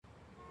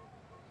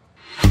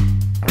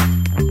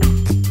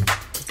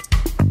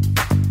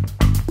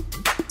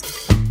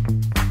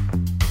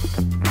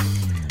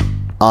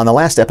On the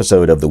last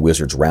episode of the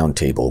Wizards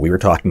Roundtable, we were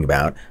talking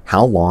about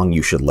how long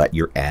you should let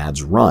your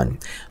ads run.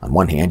 On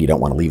one hand, you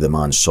don't want to leave them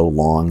on so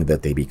long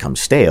that they become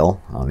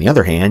stale. On the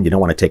other hand, you don't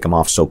want to take them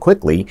off so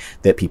quickly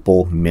that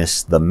people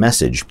miss the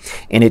message.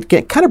 And it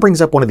kind of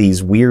brings up one of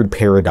these weird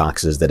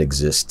paradoxes that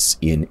exists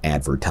in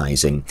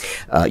advertising.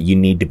 You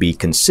need to be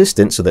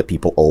consistent so that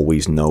people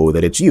always know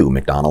that it's you.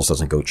 McDonald's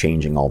doesn't go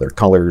changing all their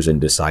colors and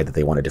decide that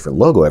they want a different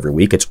logo every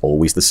week. It's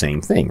always the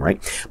same thing,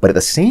 right? But at the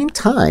same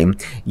time,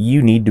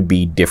 you need to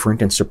be different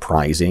and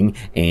surprising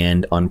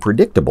and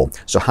unpredictable.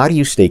 So how do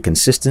you stay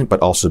consistent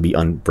but also be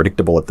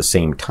unpredictable at the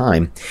same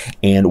time?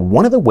 And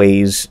one of the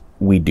ways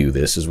we do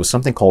this is with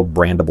something called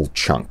brandable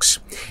chunks.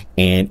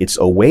 And it's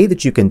a way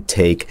that you can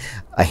take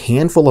a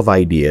handful of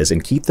ideas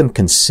and keep them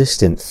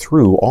consistent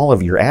through all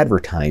of your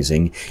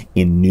advertising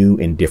in new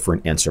and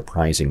different and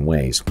surprising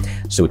ways.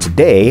 So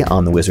today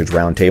on the Wizards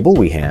Roundtable,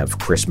 we have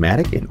Chris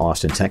Maddock in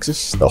Austin,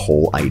 Texas. The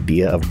whole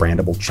idea of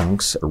brandable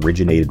chunks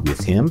originated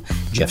with him.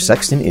 Jeff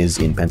Sexton is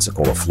in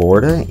Pensacola,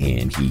 Florida,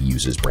 and he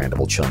uses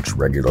brandable chunks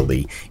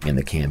regularly in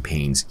the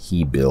campaigns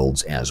he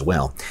builds as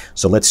well.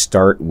 So let's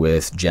start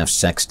with Jeff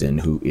Sexton,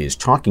 who is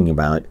talking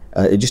about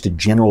just a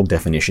general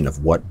definition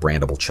of what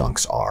brandable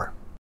chunks are.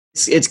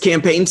 It's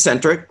campaign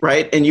centric,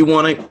 right? And you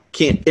want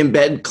to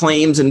embed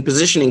claims and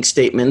positioning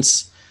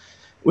statements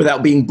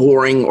without being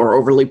boring or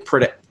overly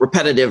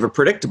repetitive or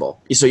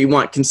predictable. So you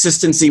want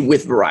consistency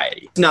with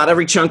variety. Not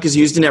every chunk is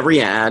used in every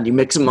ad. You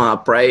mix them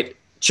up, right?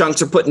 Chunks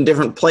are put in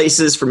different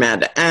places from ad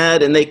to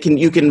ad, and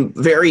you can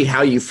vary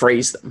how you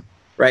phrase them,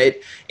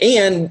 right?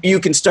 And you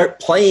can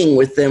start playing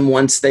with them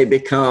once they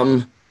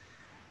become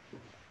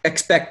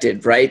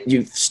expected, right?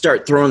 You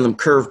start throwing them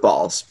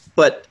curveballs.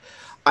 But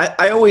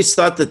I always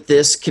thought that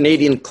this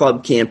Canadian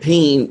Club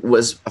campaign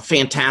was a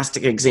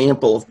fantastic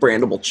example of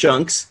brandable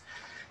chunks.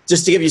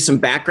 Just to give you some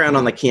background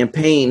on the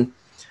campaign,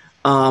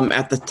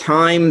 at the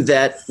time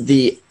that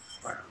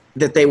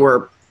they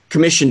were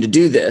commissioned to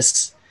do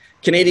this,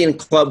 Canadian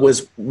Club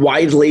was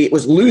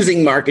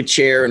losing market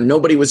share and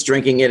nobody was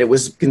drinking it. It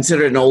was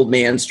considered an old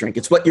man's drink.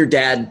 It's what your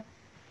dad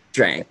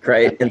drank,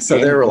 right? And so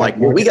they were like,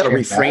 well, we got to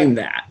reframe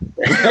that,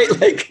 right?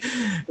 Like,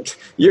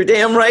 you're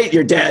damn right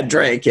your dad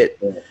drank it.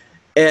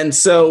 And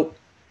so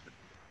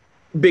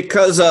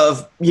because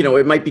of,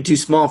 it might be too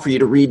small for you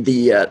to read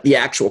the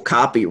actual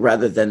copy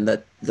rather than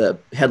the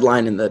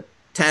headline and the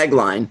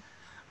tagline,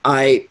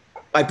 I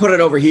put it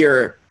over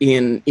here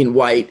in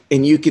white,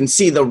 and you can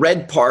see the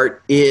red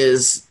part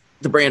is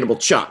the brandable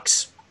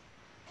chunks.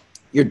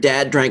 Your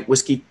dad drank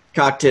whiskey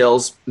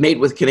cocktails made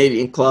with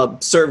Canadian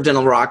Club, served in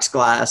a rocks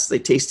glass. They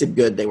tasted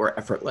good. They were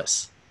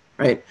effortless,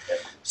 right?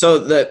 So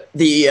the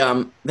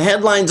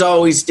headline's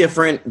always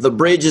different. The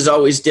bridge is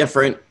always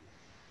different.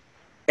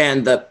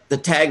 And the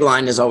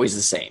tagline is always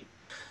the same.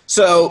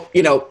 So,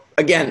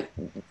 again,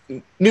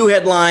 new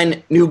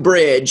headline, new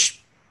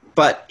bridge,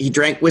 but he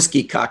drank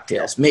whiskey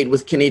cocktails made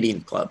with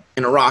Canadian Club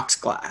in a rocks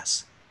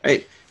glass,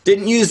 right?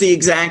 Didn't use the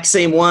exact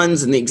same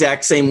ones in the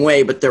exact same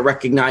way, but they're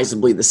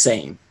recognizably the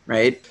same,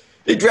 right?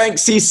 They drank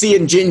CC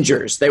and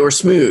gingers. They were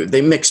smooth.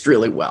 They mixed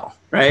really well,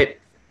 right?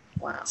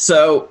 Wow.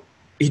 So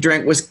he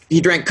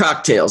drank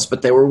cocktails,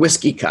 but they were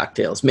whiskey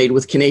cocktails made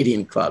with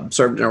Canadian Club,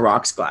 served in a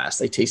rocks glass.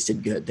 They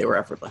tasted good. They were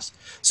effortless.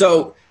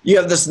 So you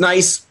have this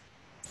nice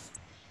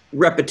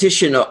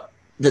repetition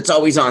that's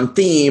always on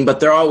theme,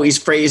 but they're always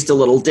phrased a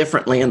little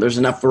differently, and there's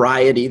enough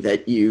variety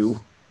that you're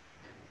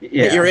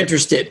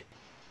interested.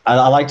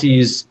 I like to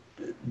use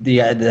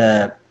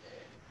the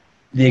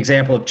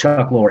example of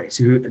Chuck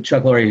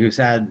Lorre, who's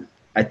had,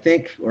 I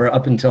think, or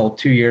up until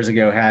 2 years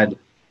ago, had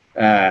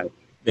the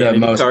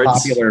most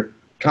popular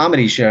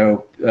comedy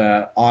show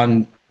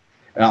on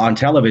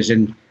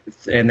television,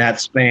 and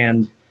that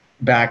spanned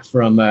back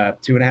from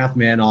 2.5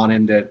 Men on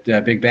into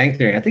Big Bang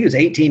Theory. I think it was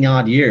 18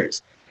 odd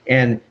years.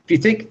 And if you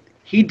think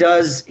he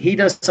does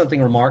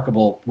something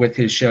remarkable with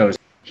his shows,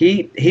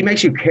 he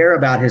makes you care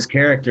about his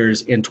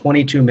characters in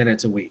 22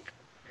 minutes a week.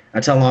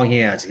 That's how long he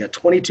has. He got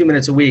 22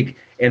 minutes a week,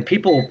 and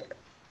people,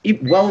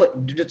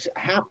 just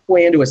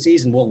halfway into a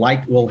season,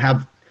 will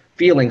have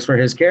feelings for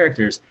his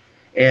characters.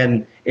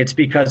 And it's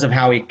because of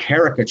how he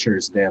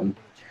caricatures them,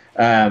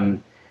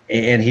 and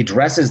he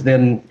dresses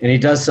them, and he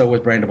does so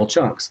with brandable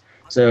chunks.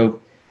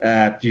 So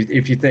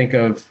if you think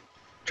of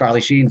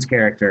Charlie Sheen's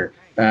character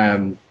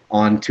on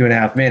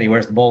 2.5 Men, he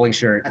wears the bowling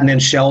shirt, and then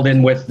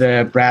Sheldon with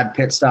the Brad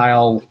Pitt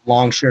style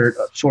long shirt,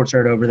 short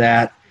shirt over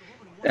that.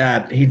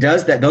 He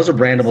does that. Those are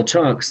brandable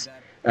chunks.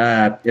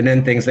 And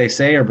then things they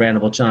say are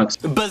brandable chunks.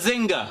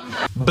 Bazinga!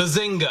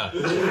 Bazinga!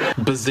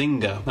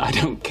 Bazinga! I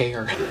don't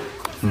care.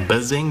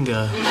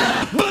 Bazinga!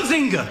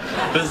 Bazinga!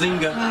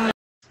 Bazinga!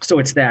 So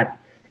it's that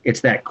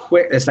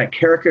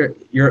character.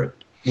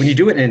 When you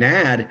do it in an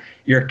ad,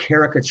 you're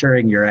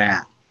caricaturing your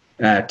ad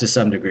to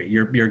some degree.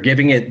 You're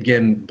giving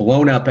it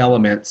blown up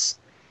elements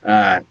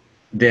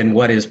than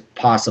what is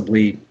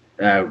possibly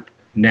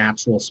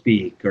natural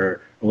speak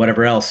or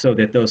whatever else, so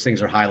that those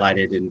things are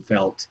highlighted and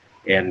felt.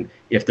 And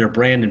if they're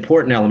brand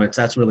important elements,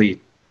 that's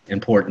really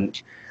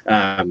important.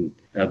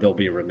 They'll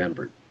be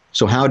remembered.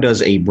 So how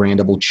does a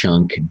brandable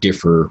chunk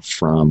differ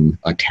from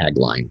a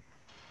tagline?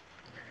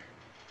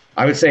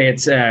 I would say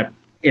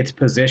its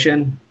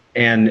position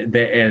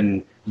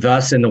and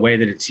thus in the way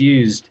that it's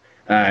used,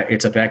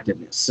 its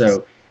effectiveness.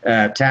 So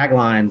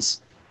taglines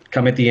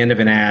come at the end of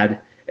an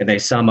ad and they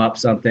sum up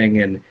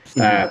something, and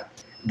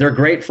they're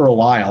great for a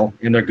while,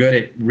 and they're good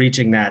at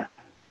reaching that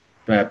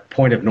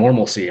point of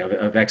normalcy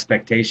of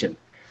expectation.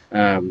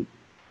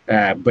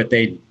 But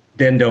they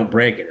then don't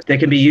break it. They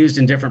can be used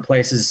in different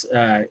places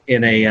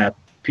in a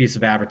piece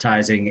of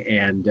advertising,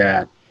 and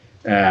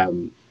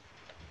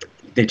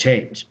they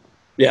change.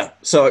 Yeah.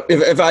 So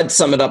if I'd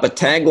sum it up, a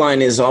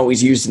tagline is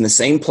always used in the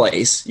same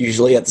place,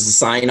 usually at the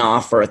sign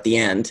off or at the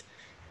end.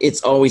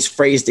 It's always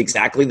phrased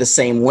exactly the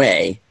same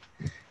way.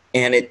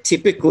 And it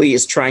typically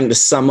is trying to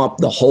sum up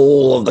the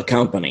whole of the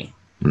company.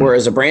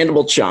 Whereas a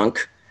brandable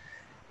chunk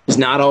is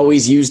not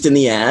always used in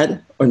the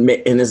ad and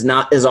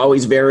is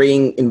always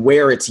varying in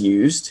where it's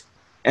used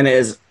and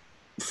is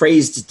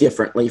phrased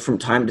differently from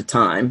time to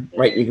time,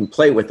 right? You can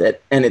play with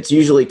it. And it's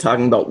usually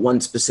talking about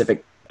one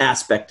specific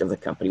aspect of the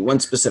company, one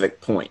specific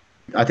point.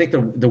 I think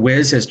the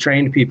Wiz has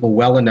trained people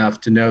well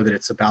enough to know that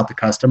it's about the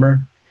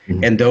customer,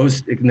 and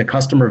the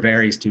customer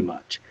varies too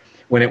much.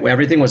 When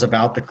everything was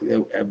about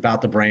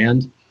the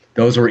brand,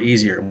 those were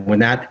easier. When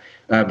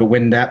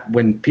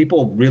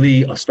people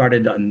really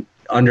started to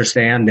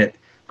understand that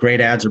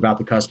great ads are about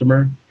the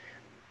customer,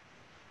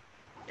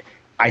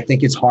 I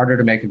think it's harder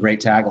to make a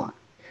great tagline.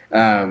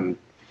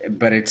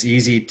 But it's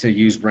easy to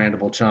use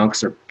brandable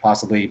chunks, or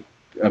possibly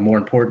more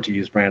important to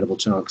use brandable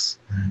chunks.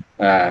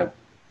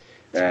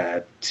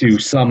 To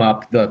sum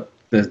up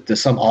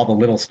all the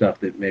little stuff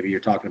that maybe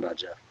you're talking about,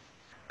 Jeff.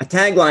 A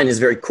tagline is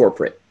very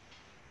corporate,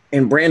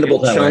 and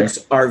brandable chunks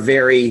are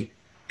very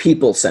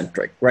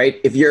people-centric, right?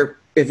 If your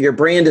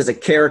brand is a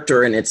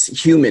character and it's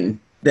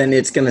human, then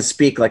it's going to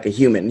speak like a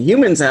human.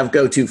 Humans have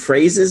go-to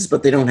phrases,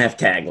 but they don't have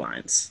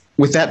taglines.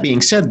 With that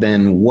being said,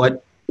 then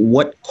what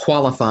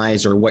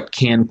qualifies or what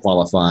can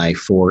qualify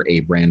for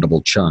a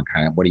brandable chunk?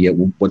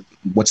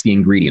 What's the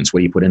ingredients? What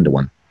do you put into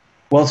one?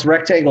 Well, it's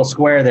rectangle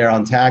square there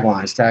on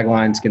taglines.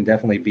 Taglines can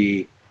definitely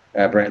be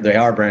they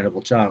are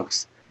brandable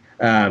chunks,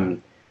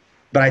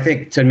 but I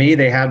think to me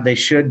they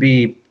should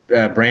be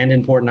brand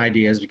important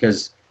ideas,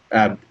 because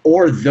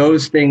or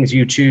those things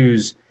you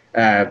choose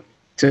to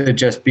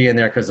just be in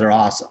there because they're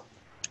awesome.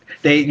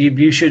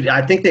 You should.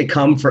 I think they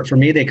come for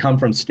me. They come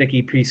from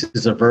sticky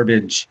pieces of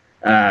verbiage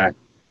that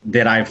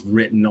I've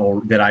written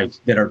or that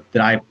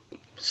I've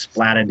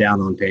splatted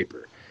down on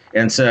paper,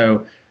 and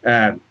so.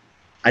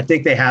 I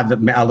think they have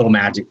a little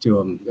magic to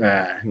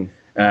them.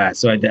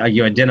 So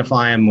you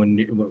identify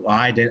them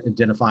I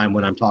identify them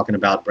when I'm talking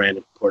about brand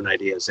important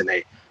ideas, and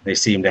they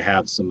seem to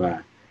have some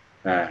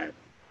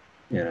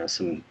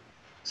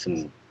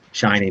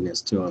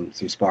shininess to them,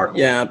 some sparkle.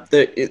 Yeah,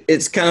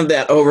 it's kind of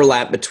that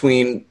overlap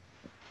between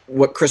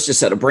what Chris just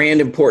said, a brand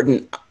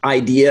important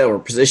idea or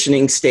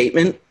positioning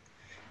statement,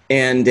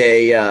 and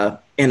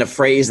a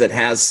phrase that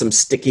has some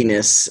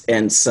stickiness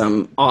and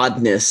some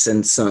oddness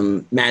and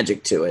some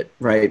magic to it,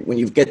 right? When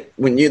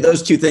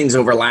those two things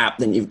overlap,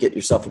 then you get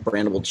yourself a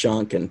brandable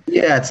chunk. And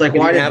yeah, it's like,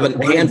 why have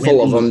a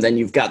handful of them, then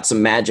you've got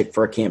some magic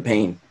for a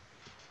campaign.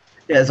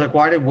 Yeah, it's like,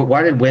 why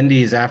did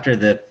Wendy's, after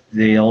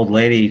the old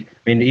lady,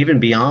 I mean, even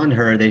beyond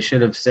her, they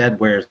should have said,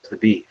 "Where's the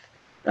beef?"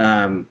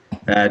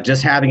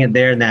 Just having it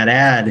there in that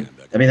ad,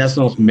 I mean, that's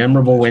the most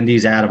memorable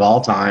Wendy's ad of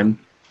all time,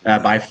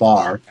 by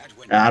far.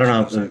 I don't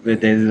know I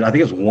think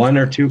it was one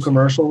or two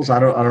commercials. I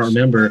don't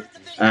remember.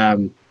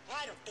 I'm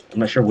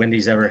not sure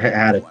Wendy's ever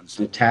had a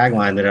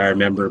tagline that I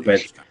remember,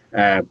 but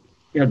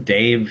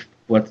Dave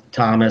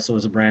Thomas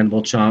was a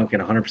brandable chunk,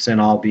 and 100%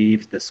 all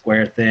beef. The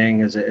square thing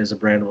is a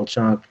brandable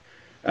chunk.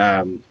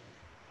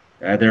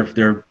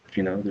 They're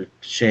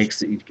shakes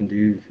that you can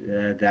do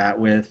that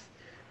with.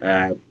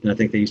 And I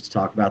think they used to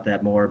talk about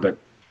that more, but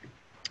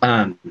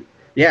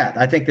yeah,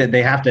 I think that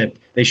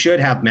they should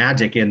have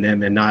magic in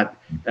them and not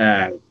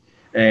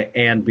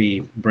and be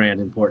brand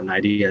important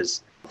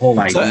ideas. So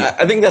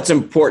I think that's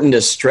important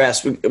to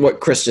stress.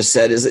 What Chris just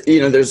said is,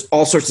 there's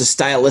all sorts of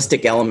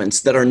stylistic elements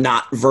that are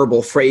not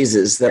verbal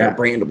phrases that are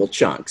brandable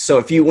chunks. So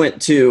if you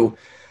went to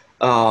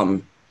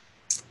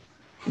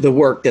the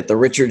work that the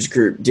Richards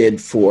Group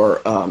did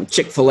for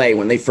Chick-fil-A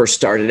when they first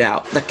started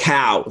out, the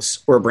cows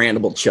were a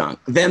brandable chunk.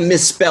 Them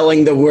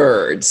misspelling the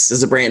words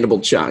is a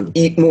brandable chunk.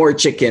 Eat more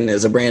chicken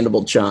is a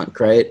brandable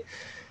chunk, right?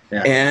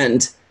 Yeah.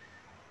 And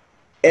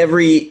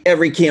every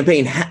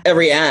campaign,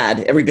 every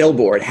ad, every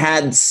billboard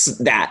had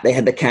that. They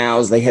had the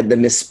cows, they had the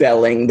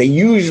misspelling. They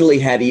usually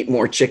had eat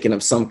more chicken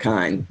of some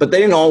kind, but they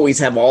didn't always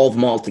have all of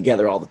them all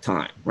together all the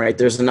time, right?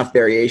 There's enough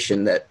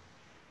variation that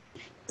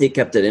it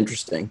kept it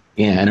interesting.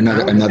 Yeah, and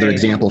another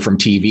example from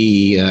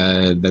TV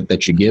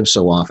that you give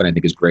so often, I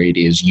think is great,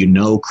 is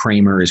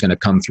Kramer is going to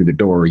come through the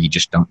door. You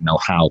just don't know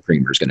how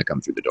Kramer is going to come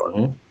through the door.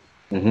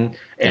 Mm-hmm. Mm-hmm.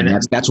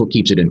 And that's what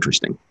keeps it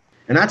interesting.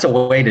 And that's a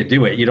way to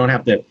do it. You don't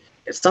have to.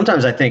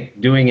 Sometimes I think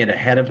doing it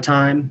ahead of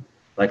time,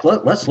 like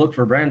let's look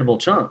for brandable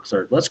chunks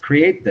or let's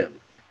create them.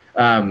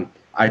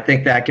 I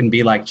think that can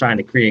be like trying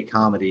to create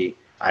comedy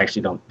I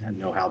actually don't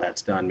know how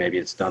that's done. Maybe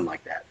it's done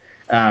like that.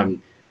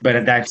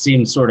 But that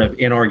seems sort of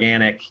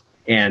inorganic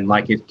and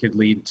like it could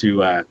lead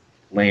to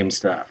lame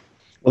stuff.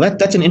 Well,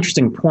 that's an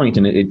interesting point,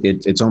 and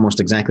it's almost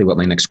exactly what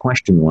my next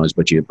question was,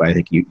 but I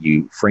think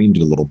you framed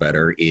it a little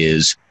better,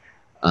 is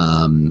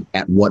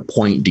at what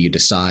point do you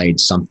decide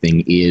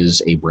something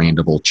is a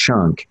brandable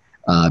chunk?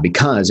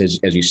 Because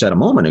as you said a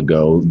moment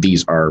ago,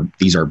 these are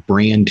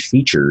brand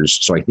features.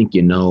 So I think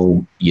you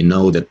know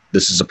that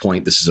this is a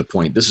point, this is a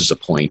point, this is a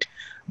point.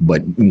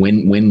 But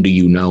when do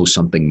you know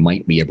something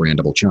might be a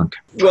brandable chunk?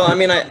 Well, I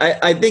mean,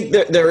 I think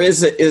there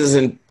is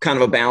kind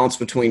of a balance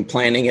between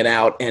planning it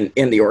out and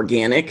the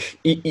organic.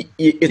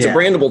 It's a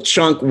brandable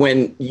chunk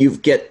when you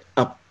get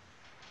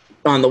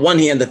on the one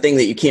hand, the thing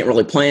that you can't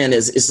really plan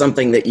is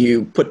something that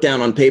you put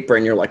down on paper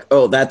and you're like,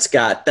 oh, that's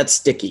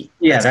sticky.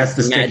 Yeah, that's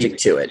the magic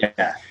sticky to it.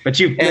 Yeah. But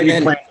you plan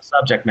the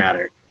subject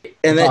matter.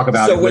 And then,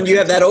 so when you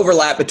have that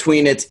overlap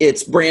between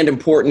it's brand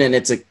important and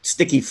it's a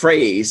sticky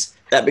phrase,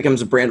 that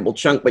becomes a brandable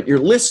chunk. But your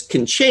list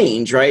can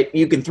change, right?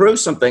 You can throw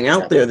something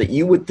out there that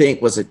you would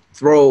think was a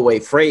throwaway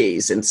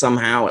phrase, and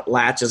somehow it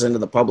latches into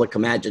the public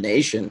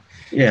imagination.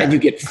 Yeah. And you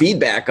get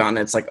feedback on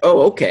it. It's like,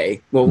 oh,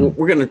 okay, well,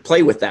 we're going to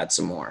play with that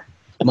some more.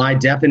 My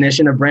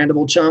definition of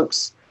brandable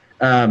chunks,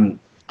 I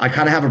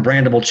kind of have a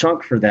brandable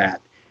chunk for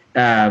that.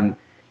 And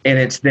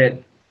it's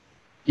that,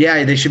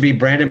 yeah, they should be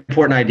brand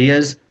important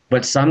ideas,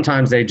 but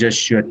sometimes they just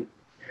shouldn't.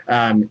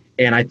 And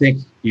I think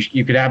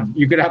you could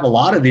have a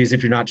lot of these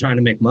if you're not trying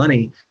to make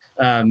money,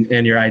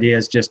 and your idea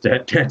is just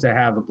to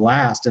have a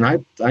blast. And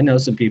I know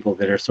some people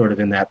that are sort of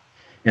in that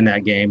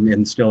game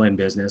and still in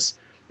business.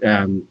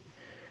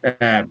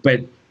 But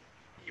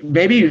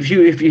maybe if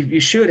you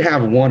should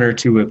have one or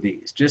two of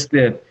these, just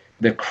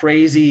the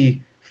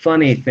crazy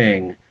funny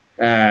thing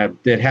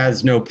that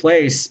has no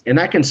place, and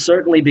that can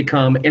certainly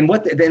become, and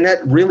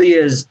that really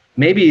is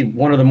maybe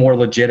one of the more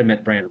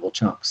legitimate brandable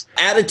chunks.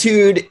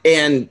 Attitude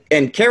and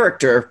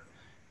character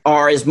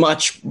are as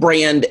much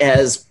brand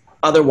as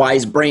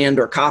otherwise brand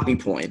or copy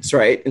points,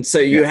 right? And so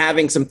you're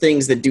having some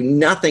things that do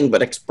nothing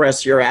but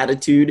express your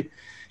attitude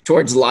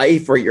towards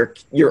life or your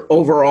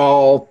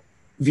overall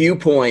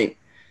viewpoint.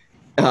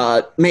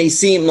 May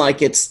seem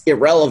like it's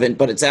irrelevant,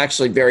 but it's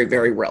actually very,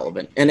 very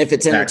relevant. And if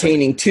it's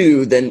entertaining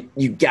too, then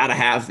you got to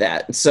have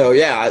that. And so,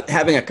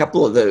 having a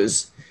couple of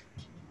those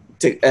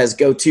as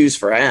go-tos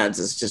for ads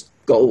is just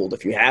gold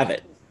if you have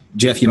it.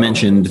 Jeff, you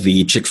mentioned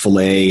the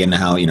Chick-fil-A and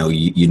how, you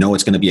know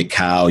it's going to be a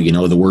cow,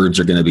 the words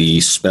are going to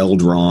be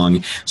spelled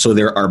wrong. So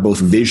there are both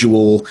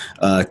visual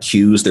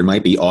cues, there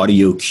might be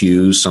audio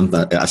cues,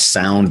 a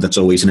sound that's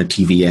always in a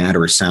TV ad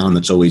or a sound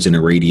that's always in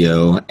a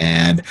radio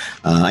ad.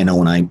 I know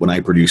when I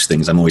produce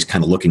things, I'm always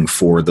kind of looking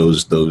for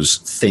those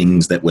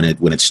things that when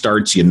it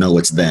starts,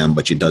 it's them,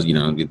 but you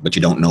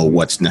don't know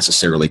what's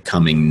necessarily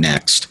coming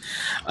next.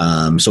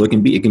 So it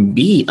can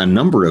be a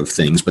number of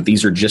things, but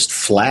these are just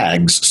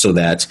flags so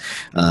that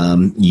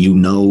you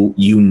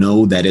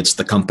know that it's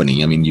the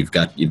company. I mean, you've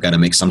got to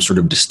make some sort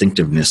of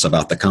distinctiveness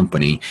about the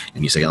company,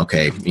 and you say,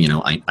 okay,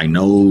 I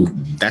know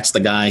that's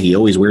the guy. He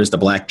always wears the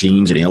black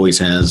jeans and he always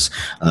has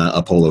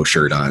a polo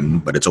shirt on,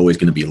 but it's always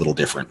going to be a little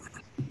different.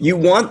 You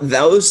want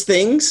those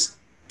things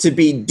to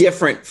be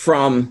different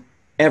from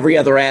every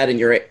other ad in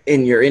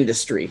your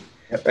industry,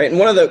 right? And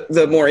one of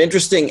the more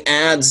interesting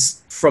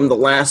ads from the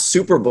last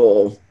Super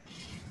Bowl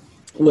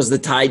was the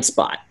Tide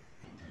Spot,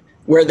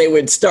 where they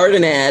would start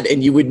an ad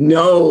and you would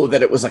know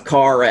that it was a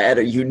car ad,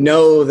 or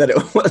that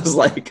it was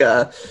like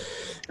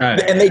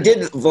and they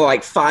did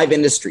like 5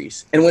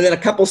 industries, and within a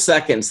couple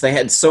seconds they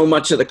had so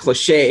much of the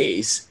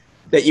cliches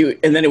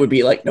and then it would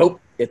be like, nope,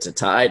 it's a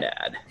Tide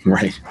ad.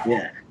 Right.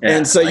 Yeah.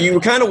 And so you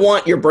kind of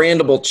want your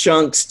brandable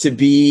chunks to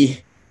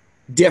be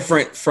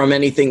different from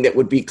anything that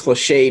would be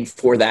cliched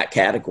for that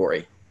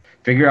category.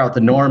 Figure out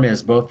the norm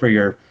is both for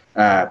your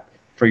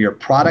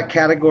product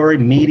category,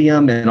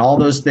 medium, and all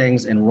those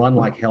things, and run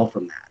like hell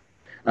from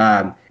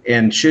that.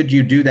 And should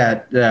you do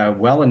that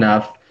well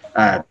enough,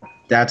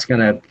 that's going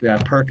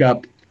to perk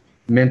up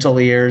mental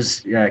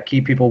ears,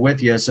 keep people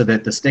with you, so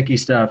that the sticky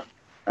stuff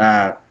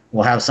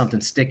will have something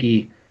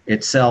sticky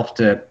itself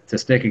to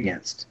stick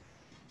against.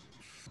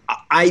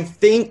 I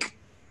think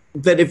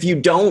that if you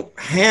don't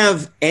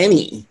have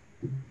any,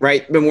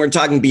 right, when we're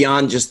talking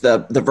beyond just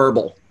the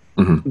verbal,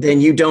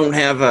 then you don't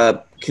have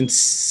a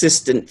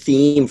consistent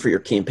theme for your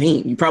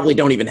campaign. You probably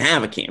don't even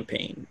have a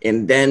campaign.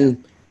 And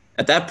then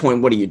at that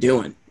point, what are you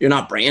doing? You're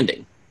not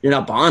branding. You're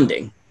not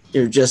bonding.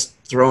 You're just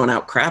throwing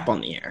out crap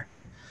on the air.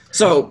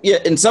 So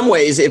in some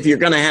ways, if you're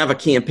going to have a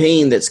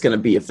campaign that's going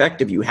to be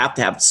effective, you have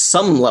to have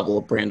some level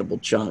of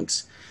brandable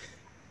chunks.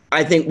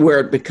 I think where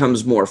it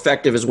becomes more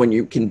effective is when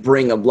you can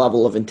bring a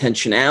level of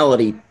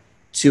intentionality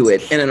to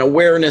it and an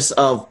awareness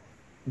of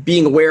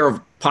being aware of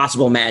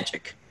possible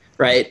magic.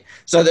 Right.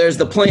 So there's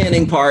the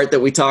planning part that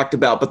we talked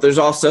about, but there's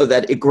also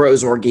that it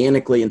grows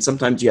organically. And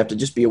sometimes you have to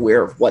just be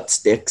aware of what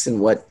sticks and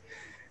what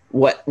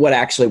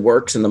actually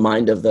works in the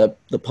mind of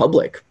the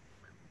public.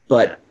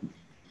 But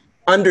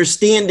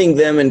understanding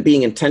them and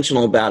being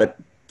intentional about it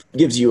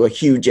gives you a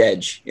huge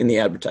edge in the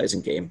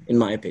advertising game, in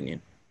my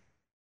opinion.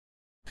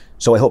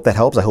 So I hope that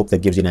helps. I hope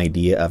that gives you an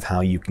idea of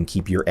how you can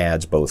keep your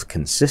ads both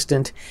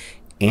consistent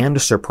and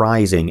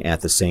surprising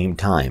at the same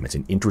time. It's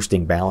an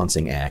interesting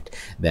balancing act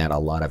that a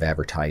lot of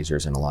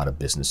advertisers and a lot of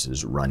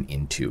businesses run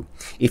into.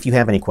 If you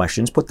have any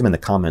questions, put them in the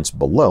comments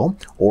below,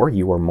 or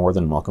you are more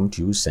than welcome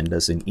to send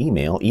us an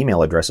email.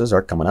 Email addresses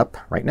are coming up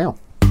right now.